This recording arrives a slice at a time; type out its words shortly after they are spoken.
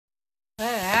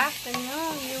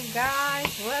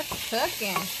just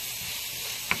cooking.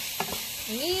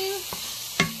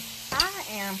 I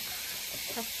am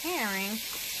preparing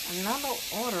another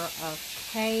order of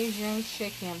Cajun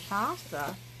chicken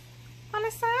pasta on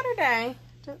a Saturday.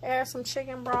 Just add some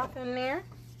chicken broth in there.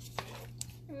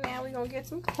 Now we're gonna get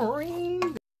some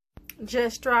cream.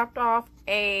 Just dropped off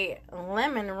a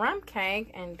lemon rum cake,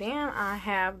 and then I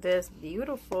have this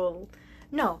beautiful,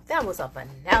 no, that was a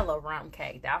vanilla rum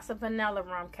cake. That's a vanilla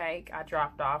rum cake I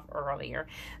dropped off earlier.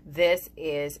 This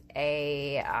is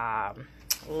a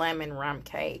lemon rum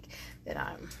cake that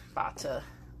I'm about to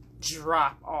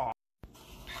drop off.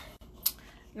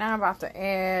 Now I'm about to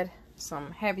add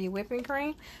some heavy whipping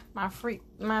cream. My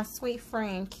sweet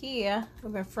friend Kia,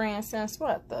 we've been friends since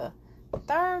what, the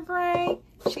 3rd grade?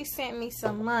 She sent me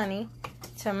some money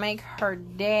to make her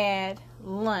dad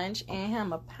lunch and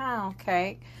him a pound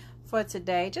cake for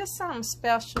today. Just something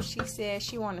special. She said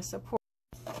she wanted to support.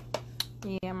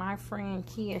 Yeah, my friend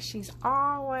Kia, she's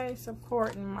always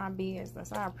supporting my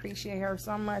business. I appreciate her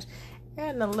so much.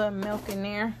 Adding a little milk in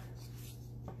there.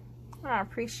 I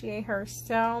appreciate her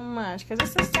so much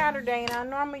because it's a Saturday and I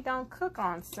normally don't cook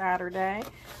on Saturday,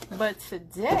 but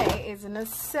today is an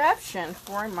exception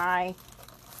for my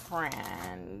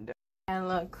friend. Add a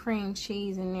little cream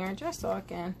cheese in there just so I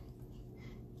can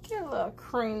get a little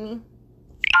creamy. And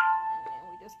then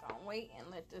we just gonna wait and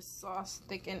let this sauce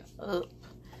thicken up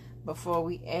before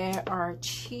we add our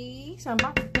cheese. I'm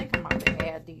about to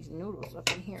add these noodles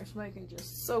up in here so they can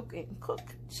just soak and cook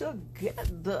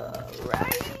together,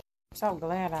 right? So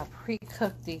glad I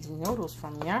pre-cooked these noodles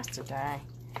from yesterday.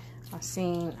 I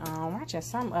seen watching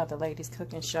some other lady's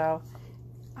cooking show.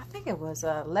 I think it was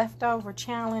a leftover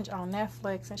challenge on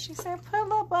Netflix, and she said put a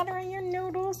little butter in your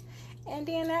noodles, and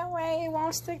then that way it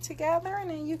won't stick together, and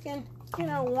then you can, you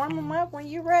know, warm them up when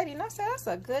you're ready. And I said that's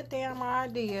a good damn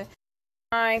idea.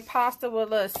 My pasta with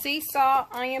a little sea salt,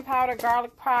 onion powder,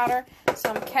 garlic powder,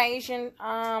 some Cajun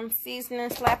seasoning,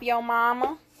 slap your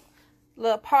mama.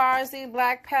 Little parsley,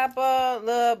 black pepper,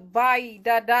 little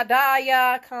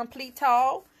da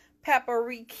completo,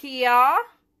 paprika,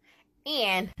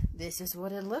 and this is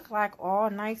what it looked like, all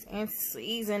nice and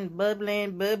seasoned,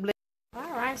 bubbling.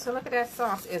 All right, so look at that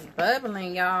sauce. It's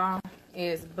bubbling, y'all.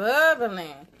 It's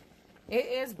bubbling. It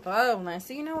is bubbling.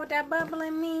 So you know what that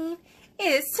bubbling means?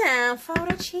 It's time for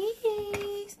the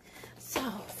cheese. So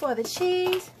for the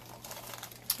cheese,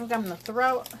 I'm gonna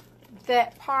throw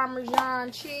that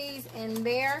Parmesan cheese in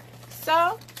there.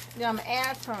 So then I'm gonna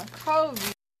add some Kobe.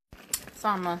 So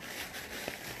I'm gonna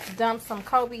dump some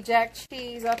Kobe Jack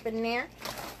cheese up in there.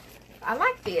 I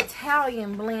like the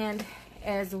Italian blend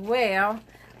as well,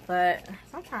 but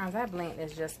sometimes that blend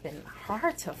has just been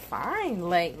hard to find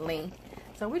lately.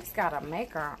 So we just gotta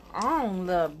make our own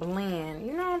little blend.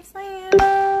 You know what I'm saying? That's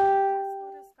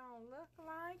what it's gonna look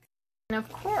like. And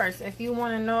of course, if you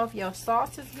want to know if your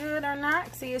sauce is good or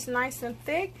not, see it's nice and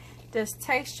thick, just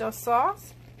taste your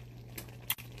sauce.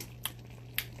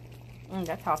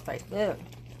 That sauce tastes good.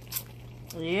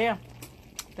 Yeah,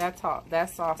 that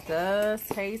sauce does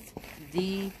taste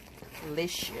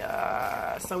delicious.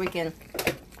 So we can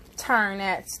turn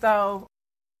that stove.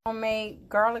 Homemade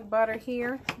garlic butter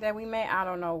here that we made. I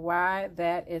don't know why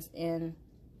that is in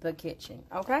the kitchen.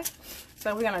 Okay,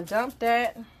 so we're gonna dump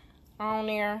that on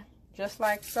there just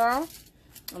like so,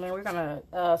 and then we're gonna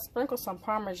sprinkle some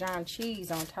Parmesan cheese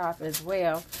on top as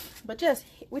well. But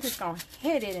we're just gonna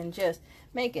hit it and just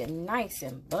make it nice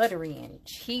and buttery and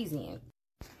cheesy.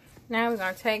 Now we're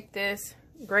gonna take this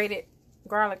grated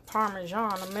garlic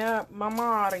Parmesan,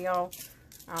 Mario.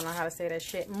 I don't know how to say that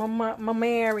shit.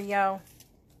 Mario.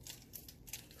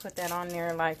 Put that on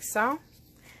there like so,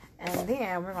 and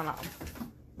then we're gonna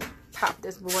pop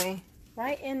this boy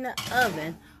right in the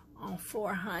oven on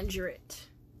 400.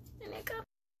 And it go.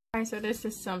 Alright, so this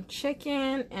is some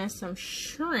chicken and some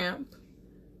shrimp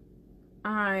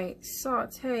I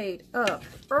sauteed up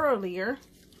earlier,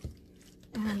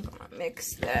 and I'm gonna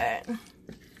mix that,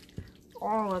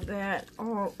 all of that,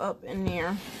 all up in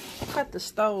there. Cut the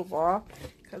stove off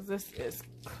because this is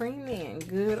creamy and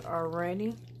good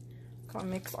already. Gonna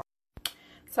mix all.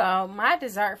 So my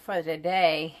dessert for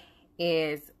today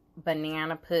is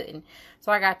banana pudding.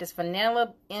 So I got this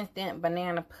vanilla instant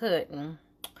banana pudding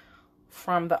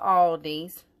from the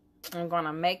Aldi's. I'm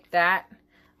gonna make that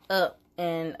up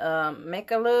and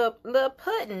make a little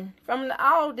pudding from the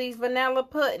Aldi's vanilla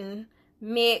pudding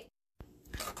mix.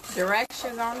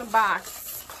 Directions on the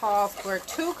box calls for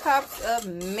 2 cups of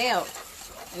milk,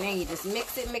 and then you just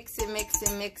mix it.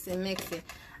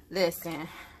 Listen.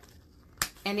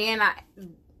 And then I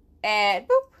add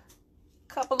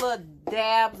a couple of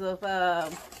dabs of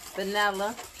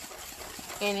vanilla.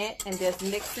 in it and just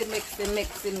mix it, mix it,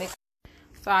 mix it, mix it.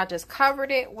 So I just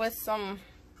covered it with some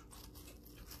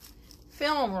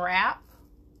film wrap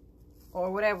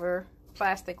or whatever,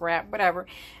 plastic wrap, whatever.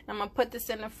 I'm gonna put this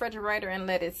in the refrigerator and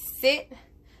let it sit.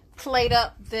 Plate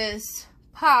up this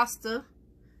pasta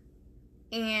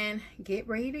and get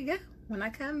ready to go. When I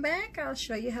come back, I'll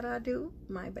show you how to do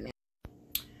my banana.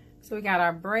 So we got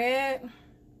our bread,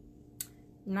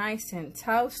 nice and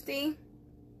toasty.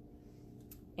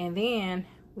 And then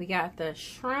we got the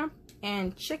shrimp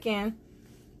and chicken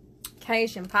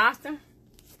Cajun pasta.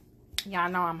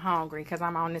 Y'all know I'm hungry because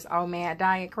I'm on this old man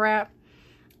diet crap.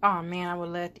 Oh man, I would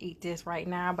love to eat this right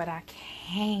now, but I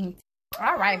can't.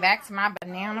 All right, back to my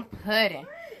banana pudding.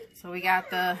 So we got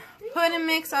the pudding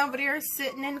mix over there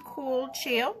sitting in the cool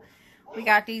chill. We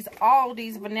got all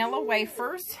these vanilla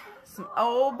wafers, some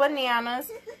old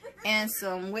bananas, and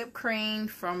some whipped cream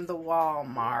from the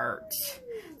Walmart.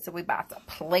 So we about to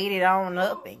plate it on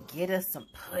up and get us some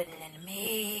pudding in the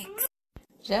mix.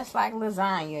 Just like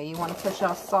lasagna, you want to put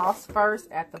your sauce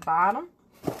first at the bottom.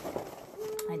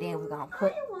 And then we're going to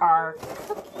put our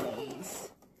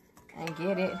cookies and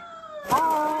get it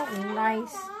all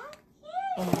nice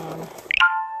and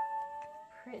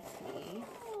pretty.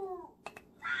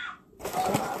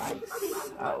 Just like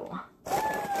so.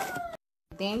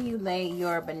 Then you lay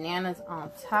your bananas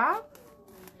on top.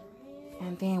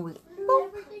 And then we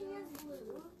boop,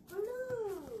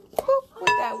 boop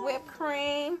with that whipped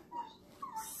cream.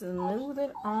 Smooth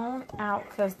it on out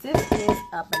because this is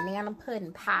a banana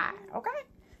pudding pie, okay?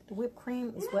 The whipped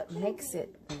cream is what makes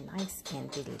it nice and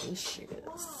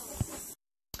delicious.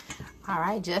 All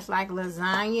right, just like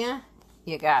lasagna,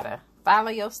 you gotta follow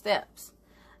your steps.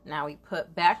 Now we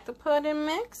put back the pudding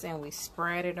mix and we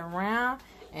spread it around,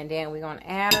 and then we're gonna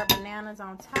add our bananas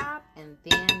on top and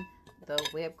then the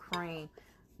whipped cream.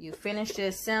 You finish the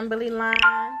assembly line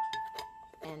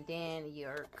and then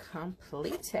you're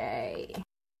completed.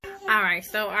 Alright,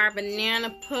 so our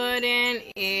banana pudding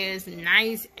is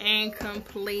nice and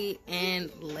complete and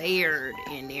layered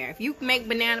in there. If you make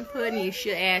banana pudding, you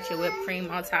should add your whipped cream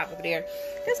on top of there.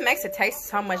 This makes it taste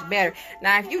so much better.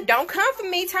 Now, if you don't come for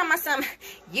me talking about something,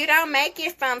 you don't make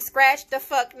it from scratch, the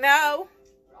fuck no.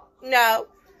 No.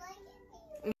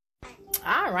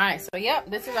 Alright, so yep,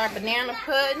 this is our banana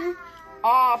pudding.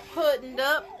 All puddinged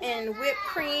up and whipped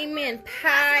cream and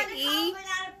pie-y.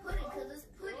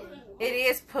 It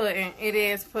is pudding. It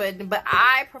is pudding. But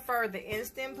I prefer the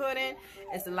instant pudding.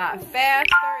 It's a lot faster.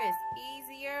 It's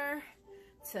easier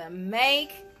to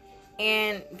make.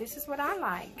 And this is what I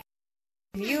like.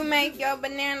 If you make your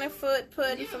banana foot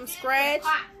pudding from scratch,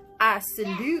 I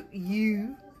salute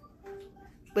you.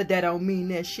 But that don't mean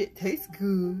that shit tastes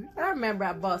good. I remember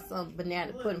I bought some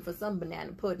banana pudding for some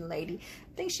banana pudding lady.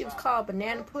 I think she was called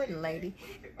Banana Pudding Lady.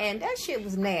 And that shit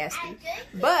was nasty.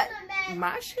 But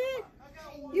my shit,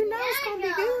 you know it's gonna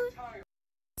be good.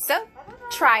 So,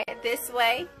 try it this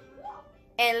way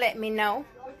and let me know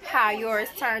how yours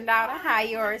turned out and how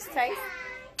yours tastes.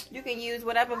 You can use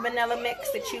whatever vanilla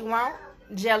mix that you want.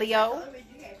 Jelly-O.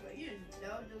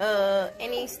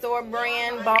 Any store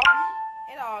brand bar.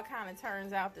 It all kind of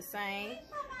turns out the same.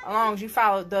 As long as you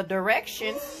follow the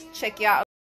directions. Check y'all.